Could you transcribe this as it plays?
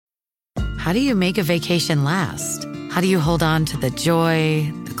how do you make a vacation last? How do you hold on to the joy,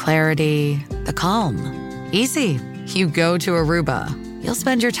 the clarity, the calm? Easy. You go to Aruba. You'll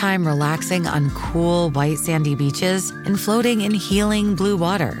spend your time relaxing on cool, white, sandy beaches and floating in healing blue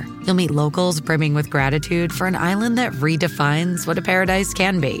water. You'll meet locals brimming with gratitude for an island that redefines what a paradise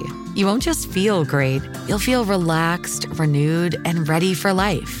can be. You won't just feel great, you'll feel relaxed, renewed, and ready for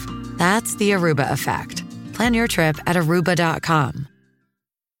life. That's the Aruba effect. Plan your trip at Aruba.com.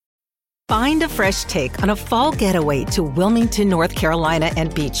 Find a fresh take on a fall getaway to Wilmington, North Carolina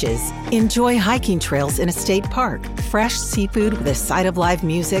and beaches. Enjoy hiking trails in a state park, fresh seafood with a side of live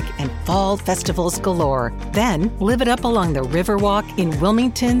music, and fall festivals galore. Then live it up along the Riverwalk in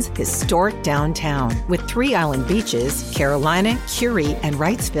Wilmington's historic downtown. With 3 island beaches, Carolina, Curie, and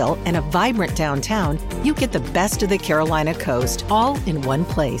Wrightsville, and a vibrant downtown, you get the best of the Carolina coast all in one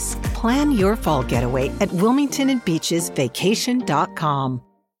place. Plan your fall getaway at WilmingtonandBeachesVacation.com.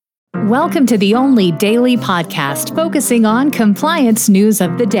 Welcome to the only daily podcast focusing on compliance news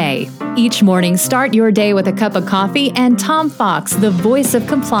of the day. Each morning, start your day with a cup of coffee and Tom Fox, the voice of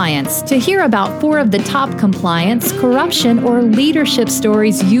compliance, to hear about 4 of the top compliance, corruption, or leadership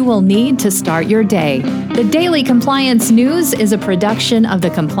stories you will need to start your day. The Daily Compliance News is a production of the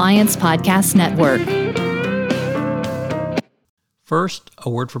Compliance Podcast Network. First, a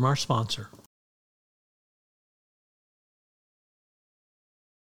word from our sponsor.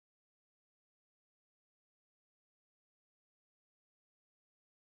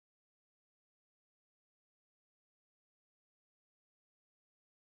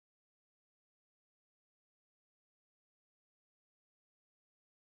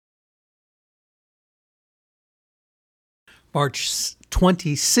 March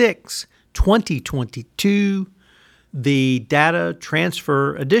 26, 2022, the Data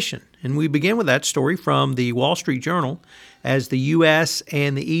Transfer Edition. And we begin with that story from the Wall Street Journal as the U.S.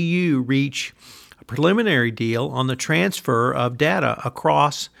 and the EU reach a preliminary deal on the transfer of data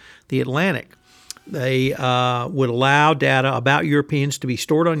across the Atlantic. They would allow data about Europeans to be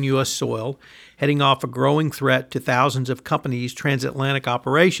stored on U.S. soil, heading off a growing threat to thousands of companies' transatlantic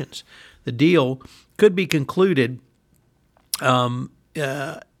operations. The deal could be concluded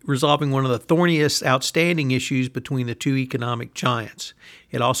resolving one of the thorniest outstanding issues between the two economic giants.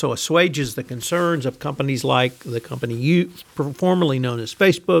 It also assuages the concerns of companies like the company formerly known as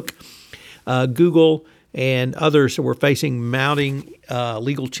Facebook, Google, and others who were facing mounting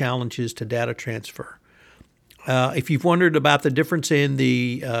legal challenges to data transfer. If you've wondered about the difference in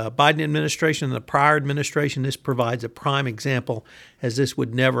the Biden administration and the prior administration, this provides a prime example, as this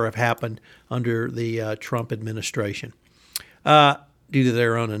would never have happened under the Trump administration. Due to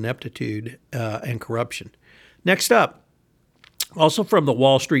their own ineptitude and corruption. Next up, also from the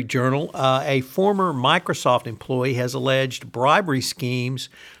Wall Street Journal, a former Microsoft employee has alleged bribery schemes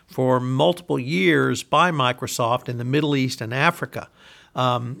for multiple years by Microsoft in the Middle East and Africa.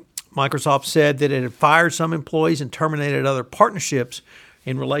 Microsoft said that it had fired some employees and terminated other partnerships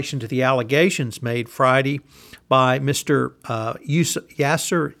in relation to the allegations made Friday by Mr.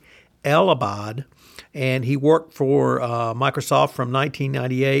 Yasser El-Abad. And he worked for Microsoft from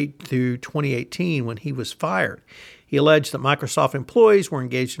 1998 through 2018 when he was fired. He alleged that Microsoft employees were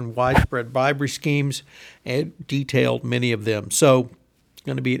engaged in widespread bribery schemes and detailed many of them. So it's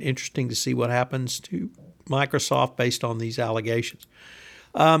going to be interesting to see what happens to Microsoft based on these allegations.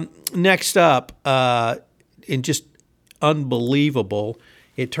 Next up, and just unbelievable,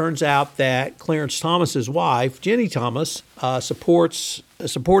 it turns out that Clarence Thomas's wife, Ginny Thomas,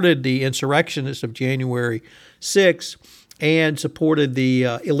 supported the insurrectionists of January 6 and supported the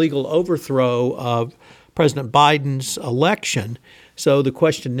illegal overthrow of President Biden's election. So the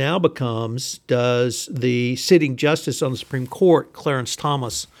question now becomes, does the sitting justice on the Supreme Court, Clarence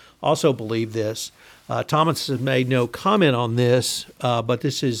Thomas, also believe this? Thomas has made no comment on this, but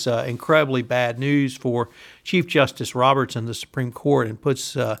this is incredibly bad news for Chief Justice Roberts and the Supreme Court and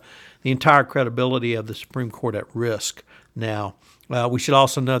puts the entire credibility of the Supreme Court at risk now. We should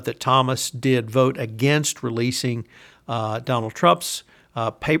also note that Thomas did vote against releasing Donald Trump's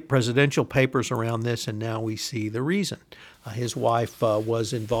presidential papers around this, and now we see the reason. His wife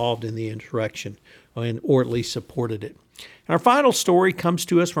was involved in the insurrection, or at least supported it. And our final story comes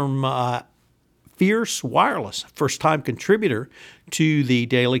to us from Fierce Wireless, first-time contributor to the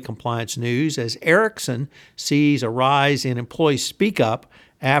Daily Compliance News, as Ericsson sees a rise in employee speak-up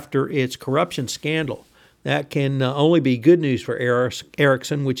after its corruption scandal. That can only be good news for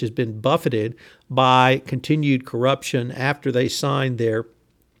Ericsson, which has been buffeted by continued corruption after they signed their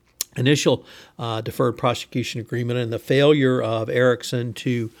initial deferred prosecution agreement and the failure of Ericsson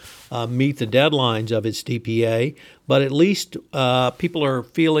to meet the deadlines of its DPA, but at least people are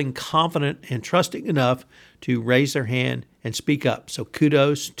feeling confident and trusting enough to raise their hand and speak up. So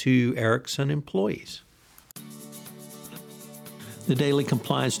kudos to Ericsson employees. The Daily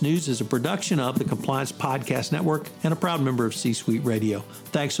Compliance News is a production of the Compliance Podcast Network and a proud member of C-Suite Radio.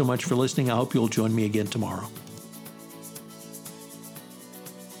 Thanks so much for listening. I hope you'll join me again tomorrow.